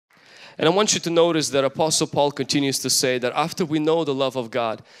And I want you to notice that Apostle Paul continues to say that after we know the love of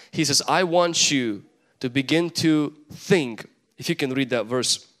God, he says, I want you to begin to think. If you can read that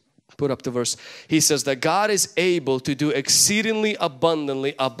verse, put up the verse. He says that God is able to do exceedingly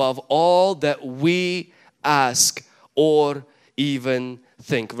abundantly above all that we ask or even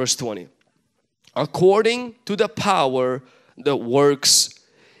think. Verse 20. According to the power that works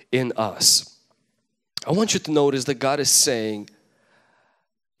in us. I want you to notice that God is saying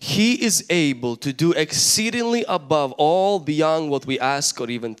He is able to do exceedingly above all beyond what we ask or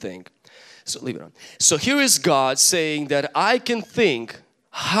even think. So leave it on. So here is God saying that I can think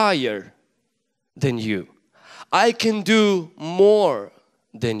higher than you. I can do more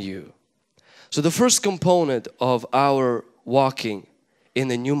than you. So the first component of our walking in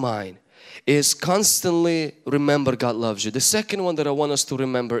a new mind is constantly remember God loves you. The second one that I want us to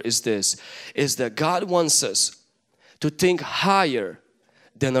remember is this, is that God wants us to think higher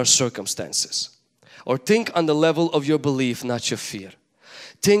than our circumstances. Or think on the level of your belief, not your fear.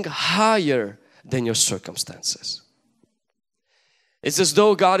 Think higher than your circumstances. It's as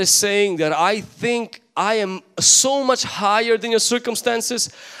though God is saying that I think I am so much higher than your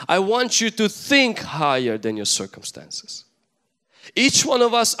circumstances. I want you to think higher than your circumstances. Each one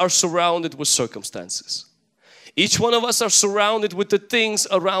of us are surrounded with circumstances. Each one of us are surrounded with the things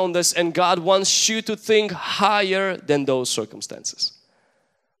around us, and God wants you to think higher than those circumstances.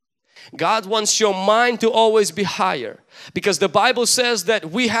 God wants your mind to always be higher, because the Bible says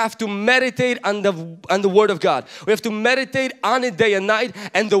that we have to meditate on the Word of God. We have to meditate on it day and night,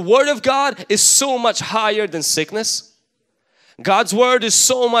 and the Word of God is so much higher than sickness. God's Word is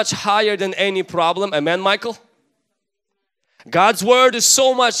so much higher than any problem. Amen, Michael? God's Word is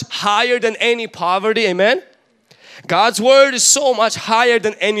so much higher than any poverty. Amen? God's Word is so much higher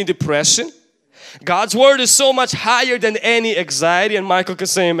than any depression. God's Word is so much higher than any anxiety, and Michael can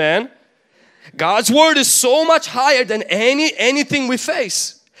say amen. God's Word is so much higher than anything we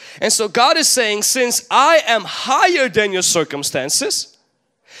face. And so God is saying, since I am higher than your circumstances,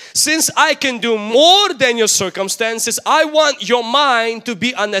 since I can do more than your circumstances, I want your mind to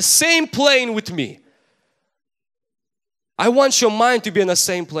be on the same plane with me. I want your mind to be on the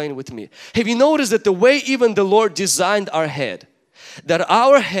same plane with me. Have you noticed that the way even the Lord designed our head, that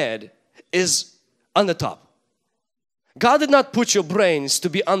our head is on the top? God did not put your brains to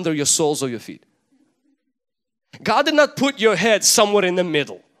be under your soles of your feet. God did not put your head somewhere in the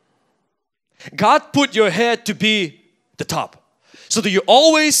middle. God put your head to be the top, so that you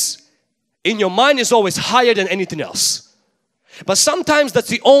always, in your mind, is always higher than anything else. But sometimes that's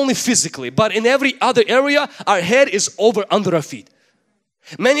the only physically, but in every other area our head is under our feet.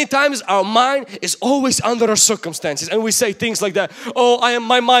 Many times our mind is always under our circumstances, and we say things like that, oh,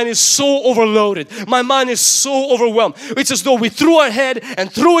 my mind is so overloaded, my mind is so overwhelmed. It's as though we threw our head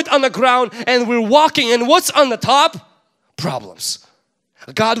and threw it on the ground and we're walking, and what's on the top? Problems.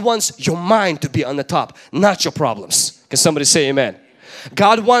 God wants your mind to be on the top, not your problems. Can somebody say amen?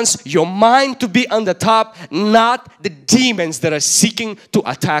 God wants your mind to be on the top, not the demons that are seeking to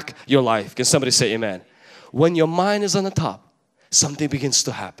attack your life. Can somebody say amen? When your mind is on the top, something begins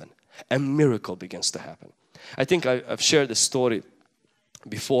to happen. A miracle begins to happen. I think I've shared the story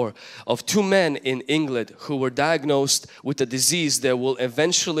before of two men in England who were diagnosed with a disease that will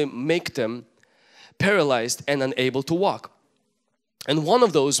eventually make them paralyzed and unable to walk. And one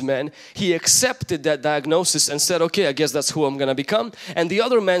of those men, he accepted that diagnosis and said, okay, I guess that's who I'm going to become. And the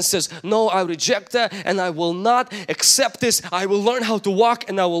other man says, no, I reject that and I will not accept this. I will learn how to walk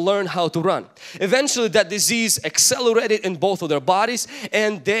and I will learn how to run. Eventually that disease accelerated in both of their bodies,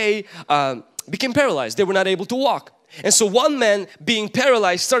 and they became paralyzed. They were not able to walk. And so one man, being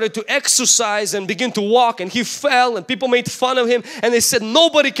paralyzed, started to exercise and begin to walk, and he fell and people made fun of him, and they said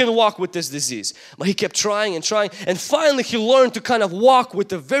nobody can walk with this disease. But he kept trying and trying, and finally he learned to kind of walk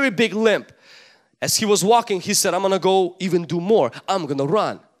with a very big limp. As he was walking, he said, I'm gonna go even do more. I'm gonna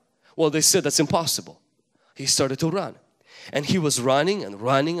run. Well, they said that's impossible. He started to run. And he was running and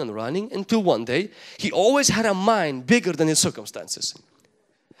running and running until one day he always had a mind bigger than his circumstances.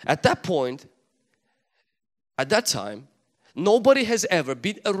 At that point, at that time, nobody has ever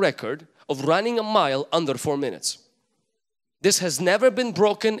beat a record of running a mile under 4 minutes. This has never been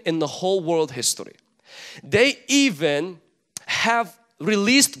broken in the whole world history. They even have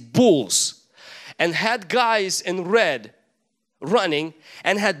released bulls and had guys in red running,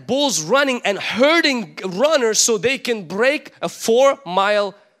 and had bulls running and herding runners so they can break a 4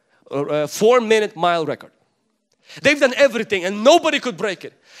 minute mile record. They've done everything and nobody could break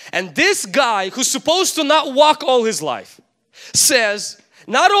it. And this guy, who's supposed to not walk all his life, says,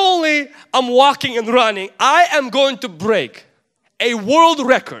 not only I'm walking and running, I am going to break a world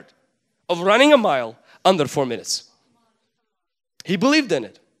record of running a mile under 4 minutes. He believed in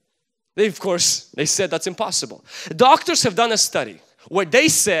it. Of course, they said that's impossible. Doctors have done a study where they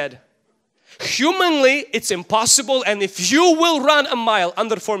said, humanly, it's impossible, and if you will run a mile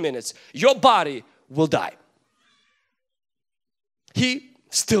under 4 minutes, your body will die. He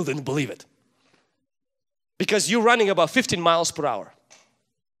still didn't believe it. Because you're running about 15 miles per hour.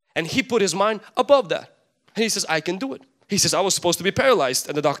 And he put his mind above that. And he says, I can do it. He says, I was supposed to be paralyzed.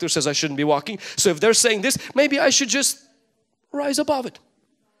 And the doctor says I shouldn't be walking. So if they're saying this, maybe I should just rise above it.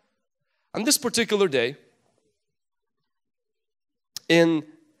 On this particular day, in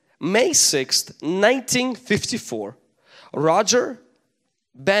May 6th, 1954, Roger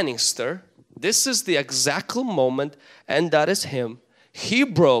Bannister, this is the exact moment, and that is him. He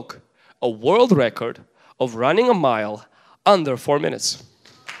broke a world record of running a mile under 4 minutes.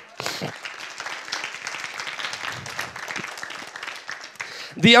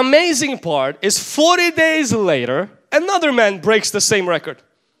 The amazing part is 40 days later, another man breaks the same record.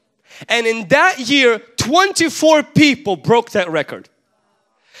 And in that year, 24 people broke that record.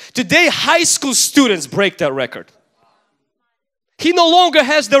 Today, high school students break that record. He no longer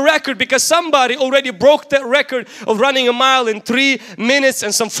has the record because somebody already broke that record of running a mile in 3 minutes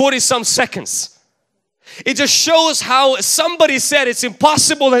and some 40-some seconds. It just shows how somebody said it's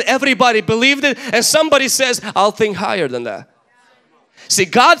impossible and everybody believed it, and somebody says, I'll think higher than that. See,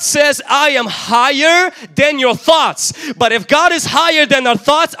 God says, I am higher than your thoughts. But if God is higher than our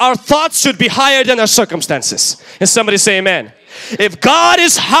thoughts should be higher than our circumstances. And somebody say amen. If God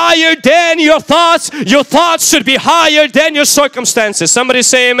is higher than your thoughts should be higher than your circumstances. Somebody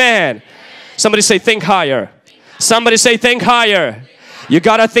say amen. Somebody say think higher. Somebody say think higher. You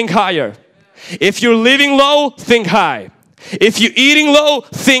gotta think higher. If you're living low, think high. If you're eating low,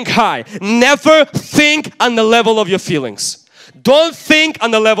 think high. Never think on the level of your feelings. Don't think on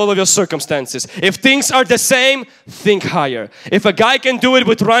the level of your circumstances. If things are the same, think higher. If a guy can do it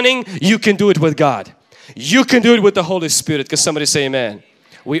with running, you can do it with God. You can do it with the Holy Spirit. Can somebody say amen?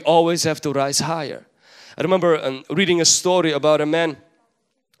 We always have to rise higher. I remember reading a story about a man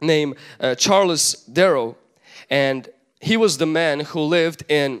named Charles Darrow, and he was the man who lived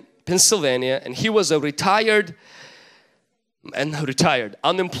in Pennsylvania, and he was a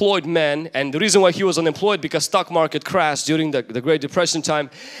unemployed man. And the reason why he was unemployed, because stock market crashed during the Great Depression time,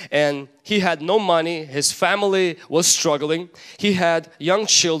 and he had no money. His family was struggling. He had young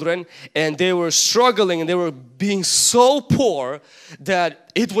children, and they were struggling, and they were being so poor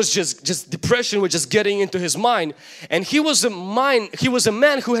that it was just depression was just getting into his mind. And he was a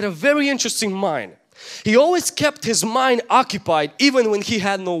man who had a very interesting mind. He always kept his mind occupied even when he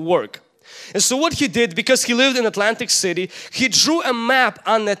had no work. And so what he did, because he lived in Atlantic City, he drew a map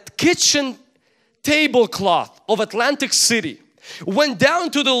on the kitchen tablecloth of Atlantic City. Went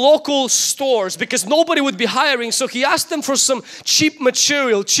down to the local stores because nobody would be hiring, so he asked them for some cheap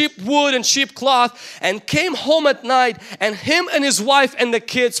material, cheap wood and cheap cloth, and came home at night, and him and his wife and the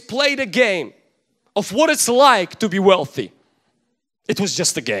kids played a game of what it's like to be wealthy. It was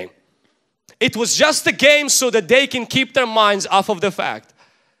just a game. It was just a game so that they can keep their minds off of the fact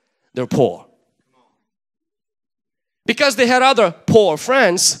they're poor. Because they had other poor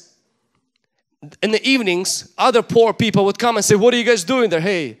friends, in the evenings, other poor people would come and say, what are you guys doing there?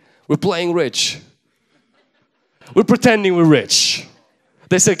 Hey, we're playing rich. We're pretending we're rich.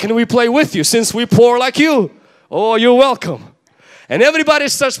 They said, can we play with you since we're poor like you? Oh, you're welcome. And everybody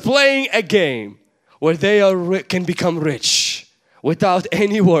starts playing a game where they can become rich without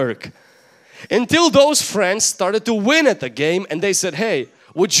any work. Until those friends started to win at the game, and they said, hey,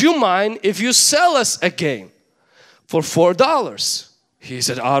 would you mind if you sell us a game for $4? He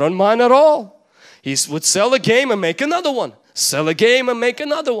said, I don't mind at all. He would sell a game and make another one. Sell a game and make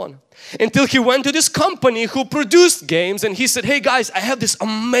another one. Until he went to this company who produced games, and he said, hey guys, I have this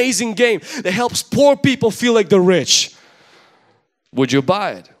amazing game that helps poor people feel like they're rich. Would you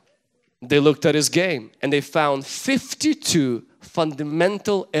buy it? They looked at his game and they found 52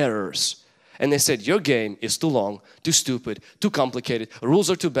 fundamental errors. And they said, your game is too long, too stupid, too complicated, rules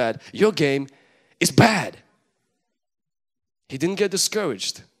are too bad, your game is bad. He didn't get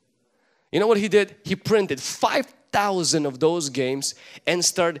discouraged. You know what he did? He printed 5,000 of those games and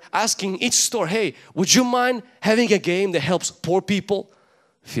started asking each store, hey, would you mind having a game that helps poor people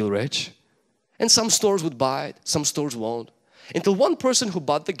feel rich? And some stores would buy it, some stores won't. Until one person who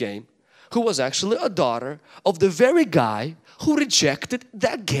bought the game, who was actually a daughter of the very guy who rejected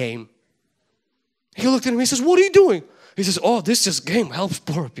that game. He looked at him, he says, what are you doing? He says, oh, this game helps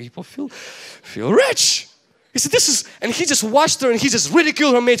poor people feel rich. He said, this is, and he just watched her and he just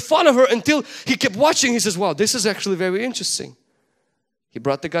ridiculed her, made fun of her until he kept watching. He says, wow, this is actually very interesting. He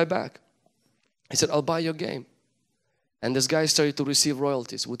brought the guy back. He said, I'll buy your game. And this guy started to receive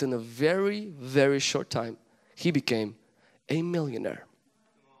royalties. Within a very, very short time, he became a millionaire.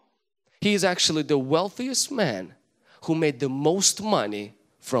 He is actually the wealthiest man who made the most money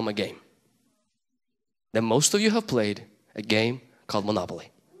from a game. Then most of you have played a game called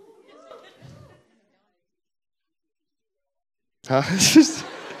Monopoly. Huh?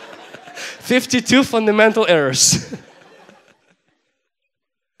 52 fundamental errors.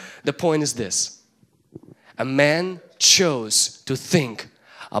 The point is this. A man chose to think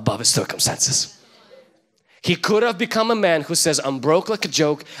above his circumstances. He could have become a man who says, I'm broke like a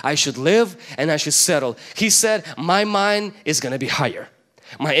joke, I should live and I should settle. He said, my mind is going to be higher.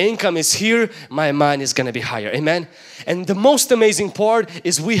 My income is here, my mind is going to be higher. Amen. And the most amazing part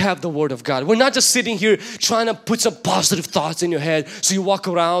is we have the Word of God. We're not just sitting here trying to put some positive thoughts in your head so you walk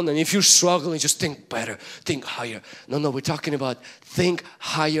around and if you're struggling, just think better, think higher. No, we're talking about think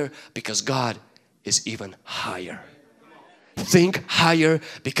higher because God is even higher. Think higher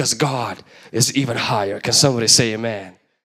because God is even higher. Can somebody say amen?